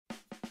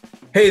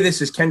Hey,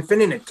 this is Ken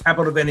Finnan at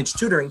Capital Advantage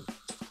Tutoring,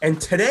 and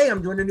today I'm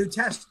doing a new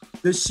test,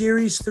 the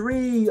Series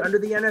 3 under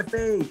the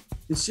NFA.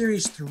 The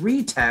Series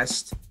 3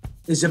 test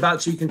is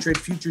about so you can trade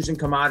futures and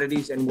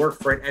commodities and work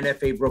for an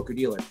NFA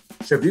broker-dealer.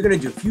 So if you're going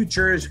to do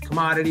futures,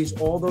 commodities,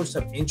 all those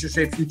stuff, interest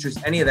rate futures,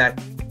 any of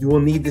that, you will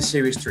need the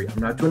Series 3.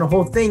 I'm not doing a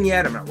whole thing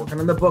yet. I'm not working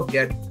on the book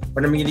yet,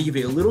 but I'm going to give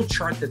you a little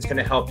chart that's going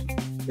to help you.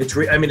 It's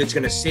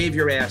going to save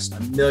your ass a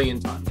million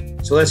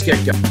times. So let's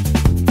get going.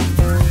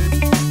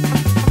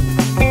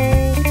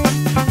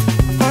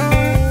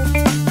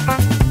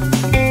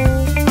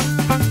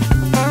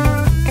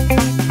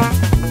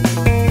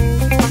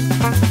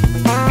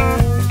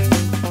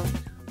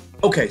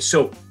 Okay,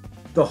 so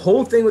the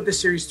whole thing with the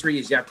Series 3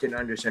 is you have to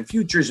understand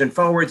futures and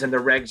forwards and the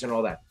regs and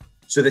all that.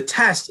 So the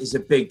test is a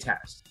big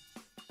test.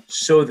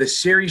 So the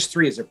Series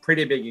 3 is a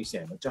pretty big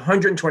exam. It's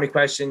 120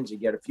 questions. You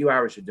get a few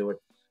hours to do it.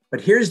 But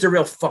here's the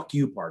real fuck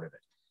you part of it.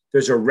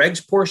 There's a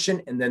regs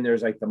portion, and then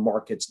there's like the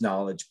markets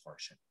knowledge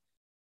portion.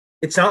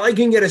 It's not like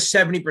you can get a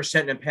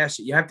 70% and pass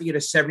it. You have to get a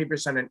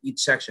 70% on each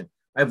section.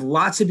 I have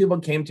lots of people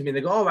came to me and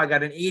they go, oh, I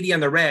got an 80 on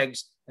the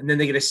regs, and then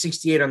they get a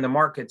 68 on the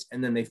markets,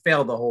 and then they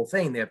fail the whole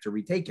thing. They have to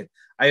retake it.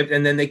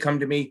 And then they come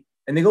to me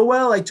and they go,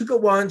 well, I took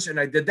it once and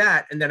I did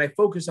that, and then I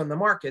focus on the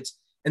markets,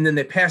 and then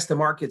they pass the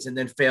markets and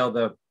then fail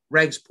the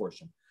regs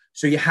portion.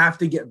 So you have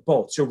to get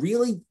both. So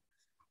really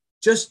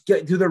just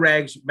get through the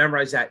regs,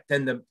 memorize that.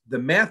 Then the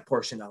math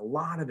portion, a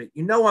lot of it,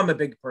 I'm a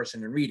big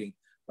person in reading,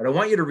 but I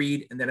want you to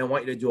read, and then I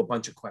want you to do a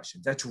bunch of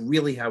questions. That's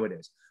really how it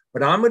is.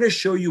 But I'm going to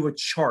show you a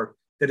chart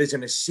that is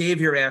going to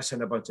save your ass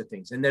on a bunch of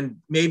things. And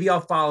then maybe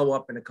I'll follow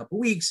up in a couple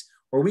of weeks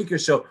or a week or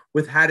so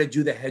with how to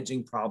do the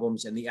hedging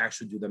problems and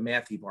actually do the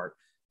mathy part.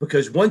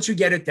 Because once you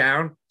get it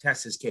down,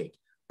 test is cake.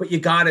 But you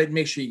got to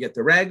make sure you get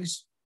the regs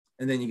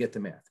and then you get the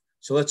math.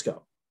 So let's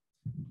go.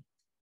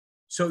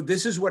 So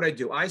this is what I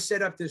do. I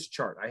set up this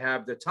chart. I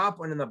have the top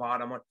one and the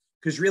bottom one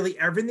because really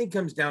everything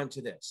comes down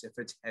to this if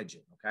it's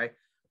hedging, okay?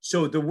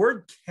 So the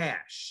word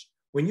cash,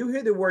 when you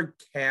hear the word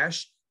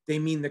cash, they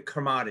mean the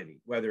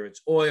commodity, whether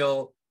it's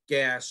oil,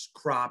 gas,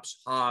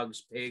 crops,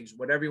 hogs, pigs,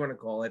 whatever you want to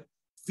call it,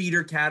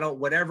 feeder cattle,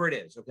 whatever it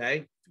is,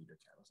 okay? Feeder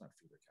cattle, it's not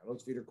feeder cattle,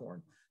 it's feeder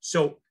corn.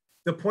 So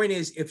the point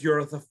is, if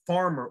you're the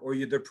farmer or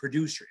you're the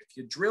producer, if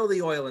you drill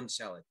the oil and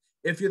sell it,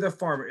 if you're the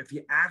farmer, if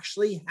you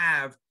actually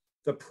have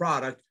the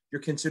product, you're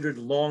considered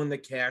long the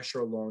cash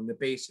or long the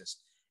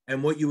basis.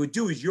 And what you would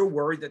do is you're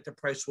worried that the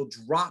price will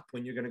drop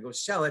when you're going to go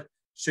sell it,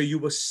 so you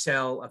will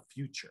sell a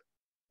future,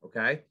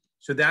 okay?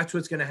 So that's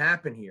what's going to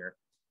happen here.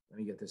 Let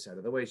me get this out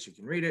of the way so you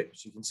can read it,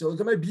 so you can still look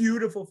at my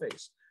beautiful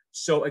face.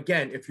 So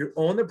again, if you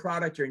own the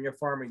product, you're in your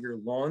farmer, you're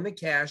long the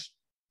cash,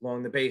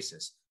 long the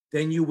basis.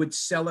 Then you would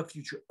sell a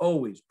future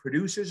always.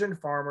 Producers and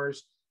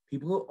farmers,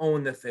 people who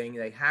own the thing,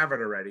 they have it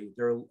already,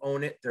 they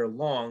own it, they're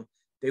long,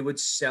 they would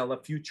sell a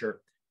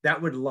future.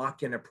 That would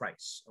lock in a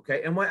price,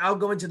 okay? And I'll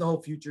go into the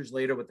whole futures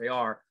later, what they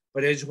are,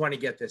 but I just want to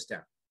get this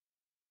down.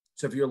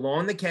 So if you're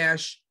long the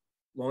cash,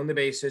 long the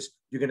basis,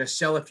 you're going to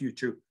sell a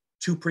future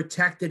to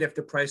protect it if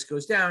the price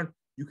goes down.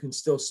 You can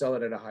still sell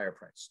it at a higher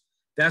price.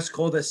 That's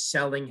called a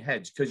selling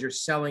hedge because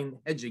you're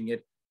hedging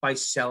it by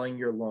selling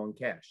your long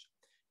cash.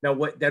 Now,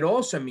 what that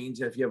also means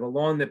that if you have a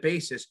long the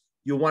basis,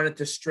 you want it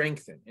to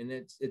strengthen. And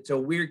it's a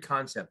weird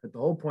concept, but the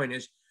whole point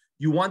is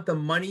you want the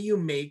money you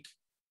make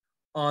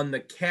on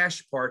the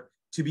cash part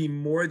to be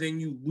more than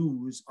you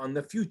lose on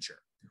the future.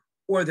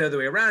 Or the other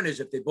way around is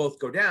if they both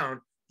go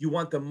down, you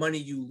want the money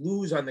you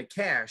lose on the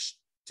cash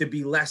to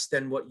be less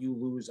than what you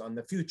lose on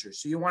the future.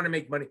 So you want to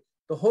make money.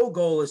 The whole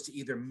goal is to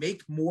either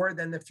make more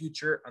than the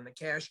future on the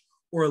cash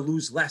or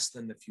lose less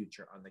than the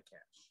future on the cash.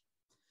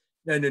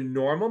 Now, in a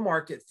normal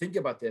market, think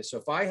about this. So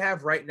if I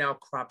have right now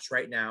crops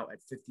right now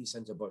at 50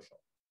 cents a bushel,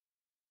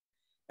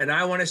 and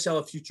I want to sell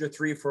a future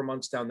 3 or 4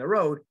 months down the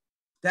road,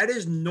 that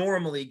is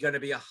normally going to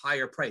be a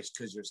higher price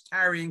because there's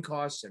carrying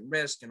costs and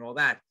risk and all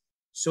that.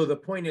 So the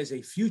point is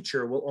a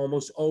future will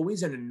almost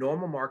always in a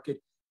normal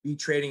market be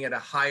trading at a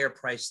higher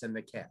price than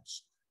the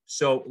cash.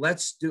 So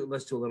let's do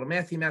a little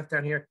math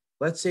down here.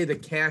 Let's say the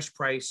cash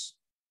price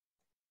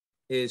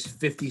is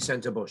 50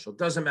 cents a bushel.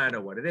 Doesn't matter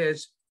what it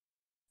is.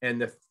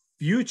 And the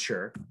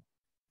future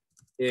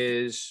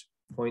is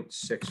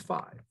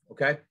 0.65,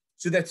 okay?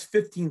 So that's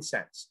 15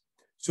 cents.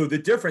 So the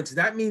difference,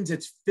 that means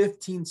it's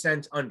 15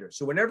 cents under.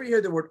 So whenever you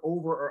hear the word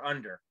over or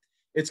under,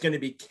 it's going to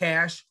be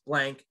cash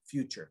blank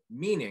future,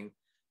 meaning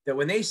that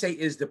when they say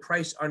is the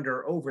price under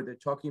or over, they're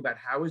talking about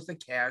how is the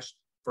cash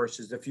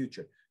versus the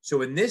future.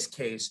 So in this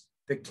case,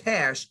 the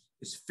cash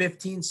is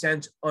 15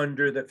 cents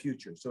under the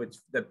future. So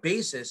it's the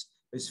basis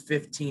is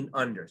 15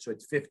 under. So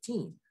it's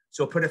 15.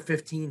 So put a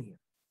 15 here.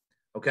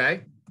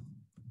 Okay.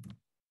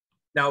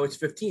 Now it's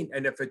 15.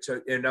 And if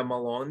and I'm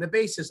along the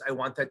basis, I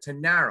want that to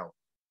narrow.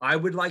 I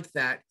would like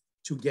that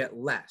to get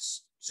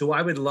less. So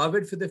I would love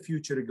it for the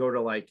future to go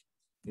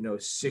to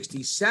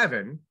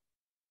 67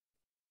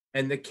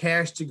 and the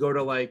cash to go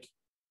to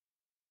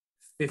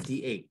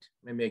 58.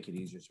 Let me make it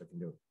easier so I can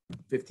do it.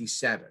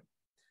 57.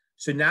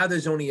 So now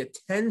there's only a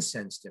 10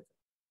 cents difference.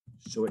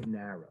 So it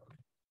narrowed.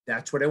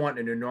 That's what I want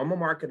in a normal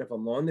market. If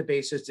I'm long the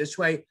basis, this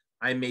way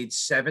I made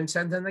 7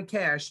 cents on the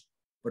cash,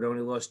 but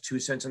only lost 2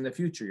 cents on the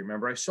future. You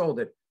remember I sold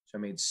it. So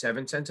I made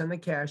 7 cents on the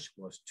cash,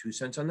 lost 2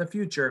 cents on the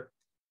future,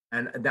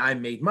 and I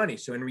made money.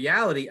 So in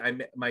reality,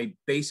 my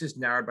basis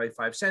narrowed by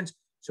 5 cents.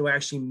 So I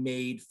actually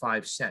made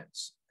 5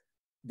 cents.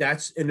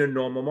 That's in a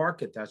normal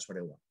market. That's what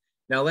I want.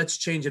 Now let's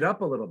change it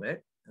up a little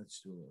bit.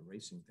 Let's do a little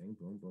racing thing.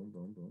 Boom, boom,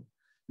 boom, boom.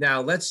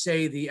 Now let's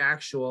say the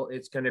actual,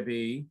 it's going to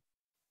be,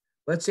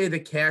 let's say the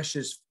cash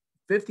is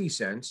 50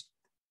 cents,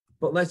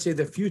 but let's say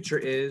the future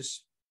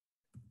is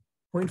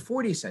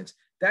 0.40 cents.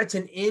 That's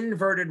an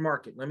inverted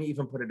market. Let me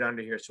even put it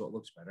under here so it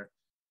looks better.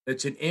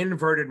 It's an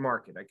inverted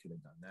market. I could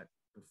have done that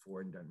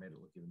before and made it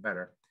look even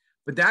better.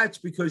 But that's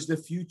because the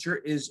future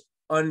is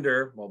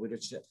under, well,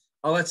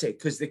 let's say,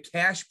 because the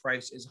cash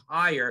price is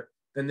higher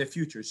than the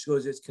future. So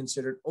it's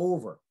considered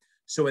over.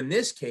 So in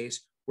this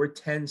case, we're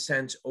 10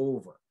 cents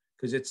over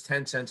because it's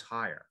 10 cents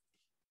higher.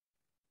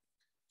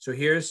 So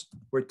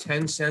we're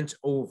 10 cents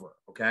over,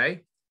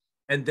 okay?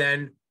 And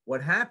then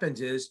what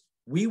happens is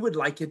we would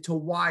like it to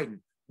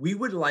widen. We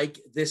would like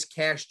this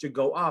cash to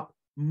go up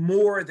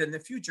more than the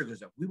future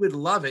goes up. We would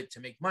love it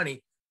to make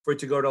money for it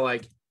to go to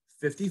like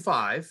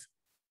 55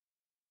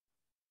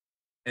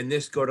 and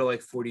this go to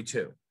like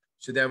 42.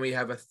 So then we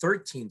have a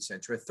 13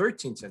 cents or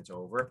 13 cents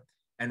over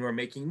and we're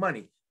making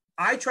money.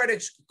 I try to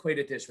equate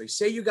it this way.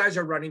 Say you guys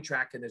are running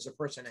track and there's a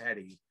person ahead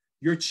of you.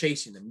 You're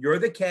chasing them. You're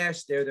the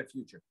cash, they're the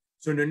future.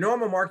 So in a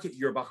normal market,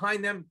 you're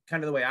behind them,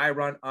 kind of the way I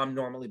run. I'm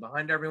normally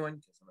behind everyone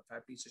because I'm a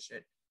fat piece of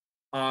shit.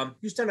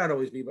 Used to not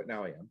always be, but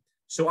now I am.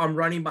 So I'm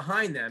running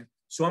behind them.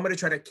 So I'm going to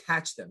try to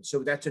catch them.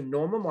 So that's a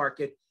normal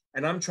market.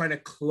 And I'm trying to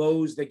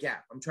close the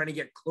gap. I'm trying to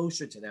get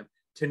closer to them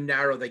to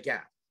narrow the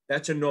gap.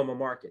 That's a normal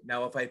market.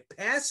 Now, if I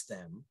pass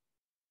them,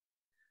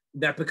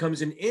 that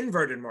becomes an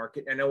inverted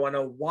market and I want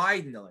to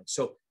widen the length.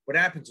 So what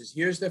happens is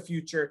here's the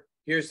future,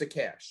 here's the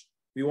cash.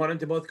 We want them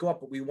to both go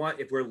up, but we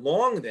want, if we're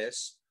long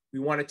this, we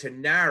want it to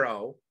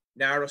narrow,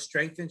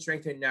 strengthen,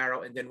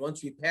 narrow. And then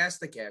once we pass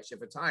the cash,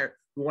 if it's higher,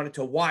 we want it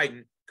to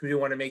widen because we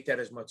want to make that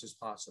as much as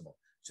possible.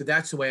 So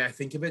that's the way I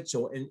think of it.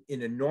 So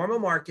in a normal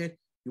market,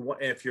 you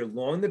want, if you're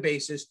long the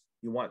basis,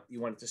 you want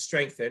it to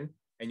strengthen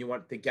and you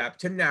want the gap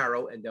to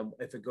narrow. And then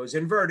if it goes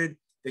inverted,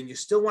 then you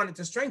still want it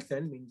to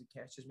strengthen, meaning the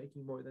cash is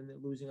making more than they're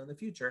losing on the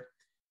future.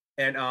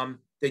 And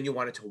then you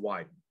want it to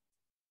widen.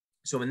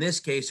 So in this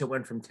case, it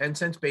went from 10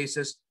 cents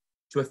basis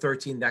to a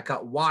 13 that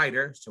got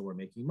wider. So we're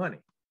making money.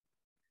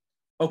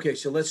 Okay,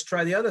 so let's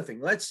try the other thing.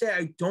 Let's say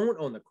I don't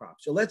own the crop.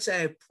 So let's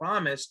say I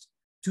promised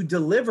to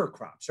deliver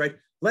crops, right?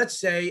 Let's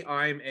say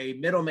I'm a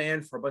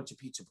middleman for a bunch of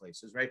pizza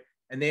places, right?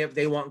 And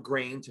they want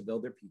grain to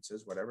build their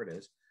pizzas, whatever it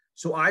is.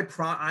 So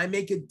I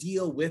make a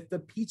deal with the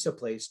pizza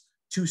place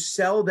to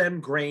sell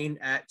them grain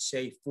at,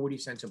 say, 40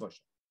 cents a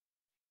bushel.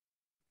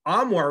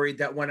 I'm worried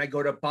that when I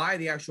go to buy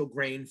the actual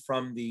grain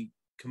from the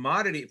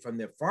commodity, from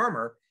the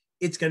farmer,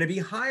 it's going to be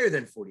higher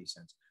than 40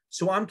 cents.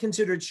 So I'm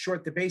considered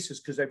short the basis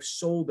because I've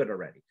sold it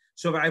already.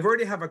 So if I've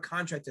already have a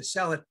contract to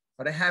sell it,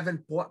 but I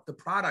haven't bought the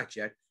product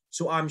yet.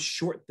 So I'm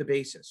short the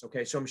basis.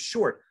 Okay. So I'm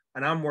short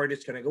and I'm worried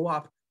it's going to go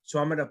up. So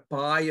I'm going to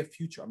buy a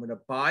future. I'm going to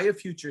buy a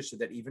future so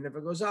that even if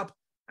it goes up,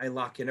 I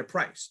lock in a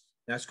price.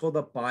 That's called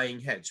a buying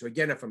hedge. So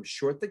again, if I'm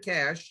short the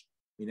cash,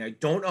 I mean, I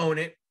don't own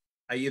it.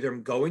 I either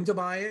am going to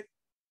buy it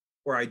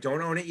or I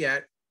don't own it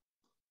yet.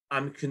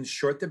 I'm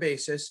short the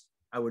basis.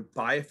 I would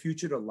buy a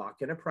future to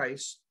lock in a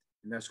price.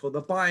 And that's called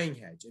the buying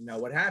hedge. And now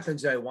what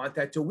happens is I want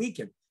that to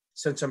weaken.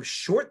 Since I'm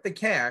short the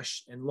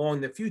cash and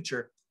long the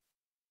future,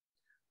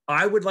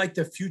 I would like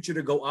the future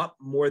to go up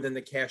more than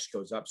the cash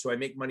goes up. So I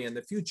make money on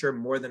the future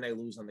more than I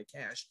lose on the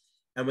cash.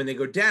 And when they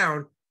go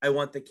down, I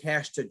want the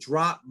cash to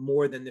drop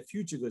more than the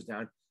future goes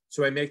down.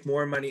 So I make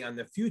more money on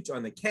the future,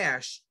 on the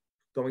cash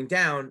going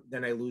down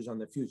than I lose on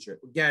the future.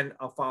 Again,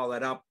 I'll follow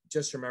that up.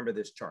 Just remember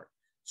this chart.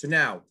 So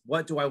now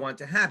what do I want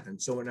to happen?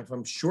 So if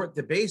I'm short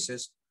the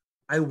basis,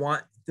 I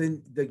want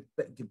the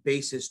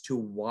basis to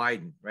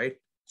widen, right?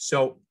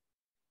 So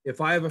if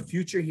I have a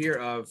future here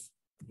of,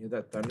 you know,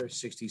 that thunder,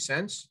 60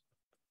 cents,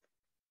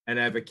 and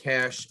I have a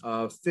cash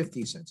of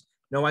 50 cents.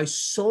 Now I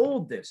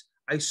sold this.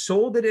 I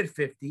sold it at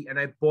 50 and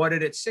I bought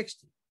it at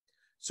 60.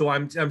 So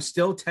I'm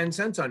still 10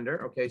 cents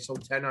under. Okay, so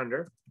 10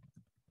 under.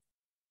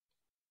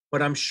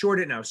 But I'm short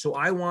it now. So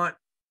I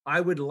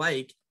would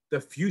like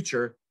the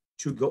future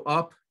to go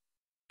up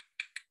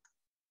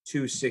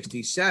to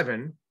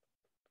 67.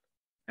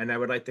 And I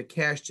would like the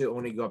cash to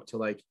only go up to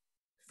like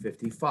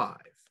 55.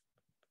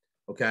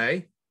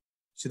 Okay.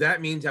 So that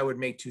means I would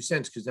make 2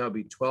 cents because that would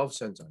be 12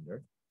 cents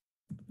under.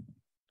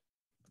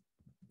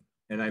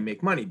 And I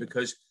make money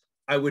because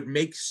I would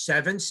make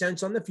 7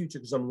 cents on the future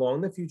because I'm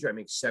long the future. I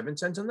make 7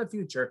 cents on the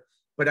future,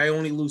 but I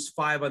only lose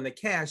 5 on the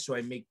cash. So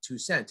I make 2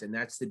 cents. And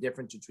that's the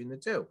difference between the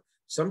two.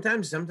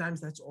 Sometimes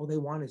that's all they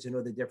want is to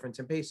know the difference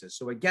in basis.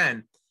 So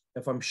again,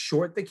 if I'm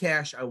short the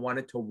cash, I want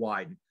it to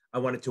widen. I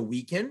want it to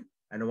weaken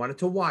and I want it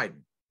to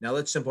widen. Now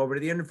let's jump over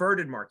to the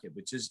inverted market,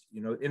 which is,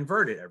 you know,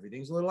 inverted.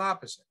 Everything's a little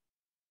opposite.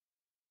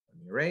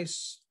 Let me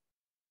erase.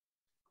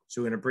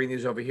 So we're going to bring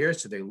these over here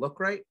so they look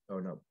right. Oh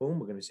no, boom.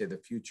 We're going to say the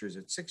future is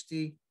at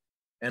 60.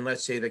 And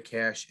let's say the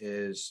cash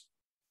is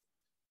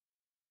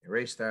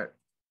Erase that.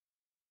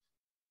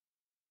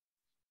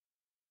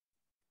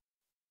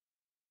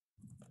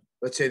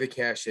 Let's say the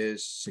cash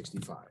is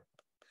 65.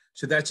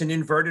 So that's an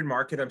inverted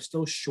market. I'm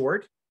still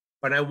short,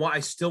 but I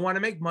still want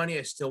to make money.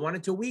 I still want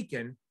it to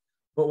weaken.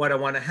 But what I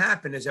want to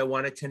happen is I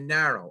want it to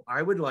narrow.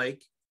 I would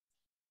like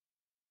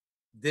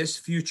this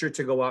future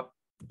to go up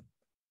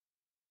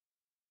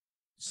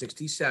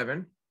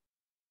 67.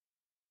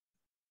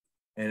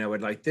 And I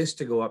would like this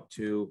to go up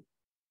to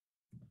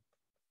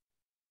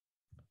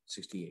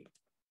 68.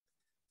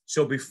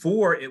 So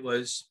before it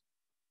was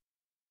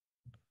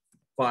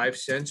 5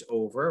 cents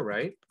over,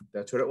 right?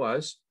 That's what it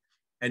was.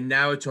 And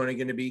now it's only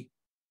going to be,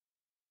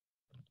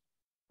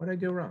 what did I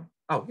do wrong?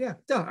 Oh, yeah,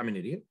 duh, I'm an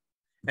idiot.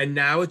 And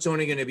now it's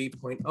only going to be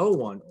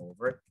 0.01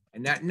 over,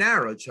 and that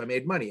narrowed, so I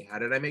made money. How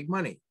did I make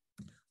money?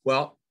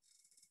 Well,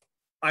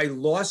 I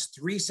lost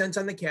 3 cents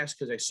on the cash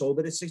because I sold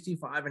it at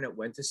 65 and it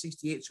went to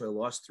 68, so I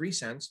lost 3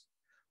 cents.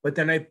 But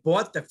then I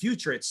bought the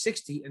future at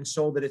 60 and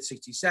sold it at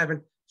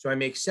 67, so I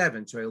make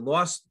 7. So I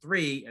lost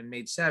 3 and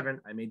made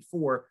 7. I made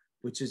 4,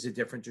 which is the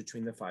difference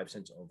between the 5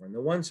 cents over and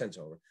the 1 cent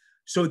over.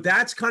 So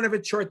that's kind of a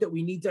chart that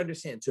we need to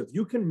understand. So if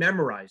you can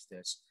memorize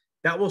this,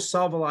 that will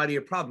solve a lot of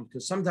your problems,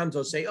 because sometimes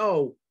they'll say,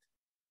 oh,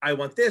 I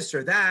want this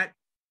or that,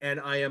 and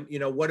I am,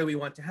 what do we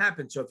want to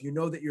happen? So if you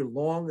know that you're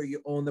long or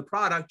you own the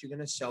product, you're going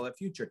to sell a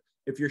future.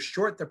 If you're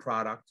short the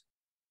product,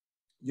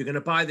 you're going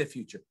to buy the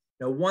future.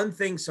 Now, one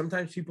thing,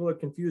 sometimes people are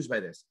confused by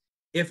this.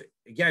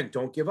 Again,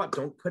 don't give up.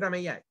 Don't quit on me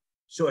yet.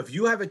 So if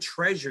you have a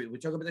treasury, we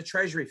talk about the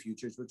treasury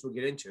futures, which we'll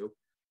get into,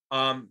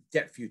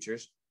 debt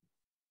futures.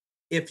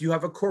 If you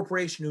have a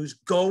corporation who's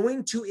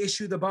going to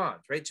issue the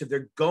bonds, right? So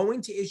they're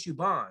going to issue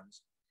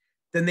bonds,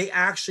 then they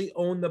actually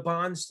own the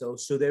bonds still.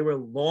 So they were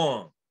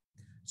long.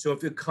 So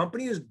if the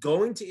company is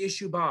going to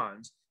issue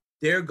bonds,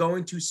 they're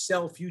going to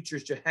sell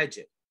futures to hedge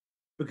it.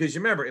 Because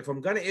remember, if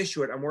I'm going to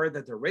issue it, I'm worried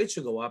that the rates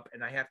will go up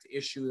and I have to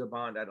issue the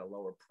bond at a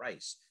lower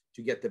price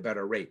to get the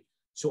better rate.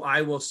 So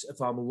I will,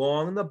 if I'm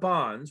long the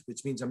bonds,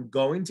 which means I'm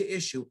going to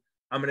issue,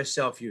 I'm going to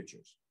sell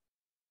futures.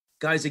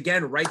 Guys,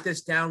 again, write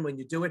this down when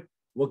you do it.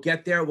 We'll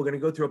get there. We're going to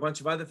go through a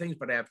bunch of other things,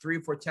 but I have 3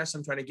 or 4 tests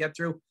I'm trying to get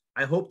through.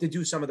 I hope to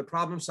do some of the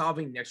problem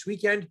solving next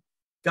weekend.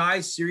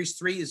 Guys, series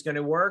 3 is going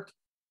to work.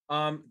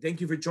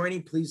 Thank you for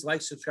joining. Please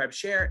like, subscribe,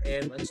 share,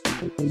 and let's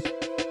do this.